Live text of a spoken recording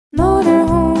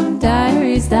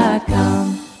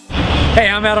MotorhomeDiaries.com. Hey,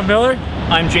 I'm Adam Miller.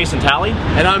 I'm Jason Talley.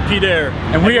 And I'm Pete Ayer.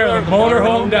 And we are the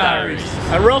Motorhome Diaries.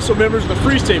 And we're also members of the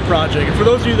Free State Project. And for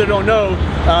those of you that don't know,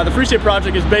 the Free State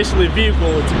Project is basically a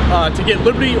vehicle to get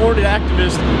liberty-oriented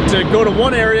activists to go to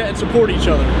one area and support each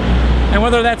other. And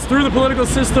whether that's through the political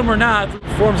system or not,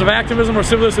 forms of activism or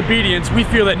civil disobedience, we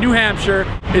feel that New Hampshire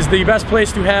is the best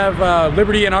place to have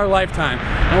liberty in our lifetime.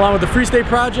 And along with the Free State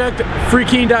Project,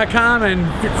 freekeen.com, and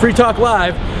Free Talk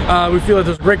Live, we feel that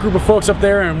there's a great group of folks up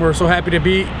there, and we're so happy to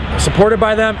be supported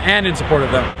by them and in support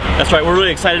of them. That's right, we're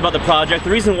really excited about the project.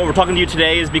 The reason why we're talking to you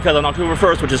today is because on October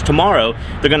 1st, which is tomorrow,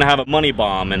 they're going to have a money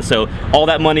bomb, and so all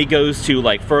that money goes to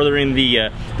like furthering the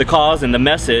cause and the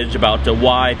message about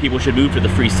why people should move to the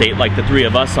Free State, like the three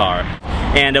of us are.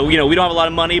 And you know, we don't have a lot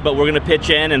of money, but we're going to pitch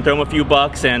in and throw them a few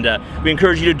bucks, and we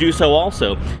encourage you to do so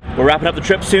also. We're wrapping up the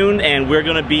trip soon, and we're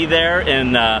going to be there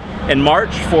in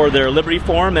March for their Liberty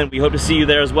Forum, and we hope to see you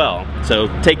there as well. So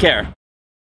take care.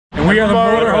 And we are the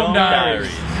Motorhome Diaries.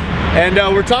 And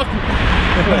we're talking.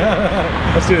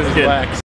 Let's do this again.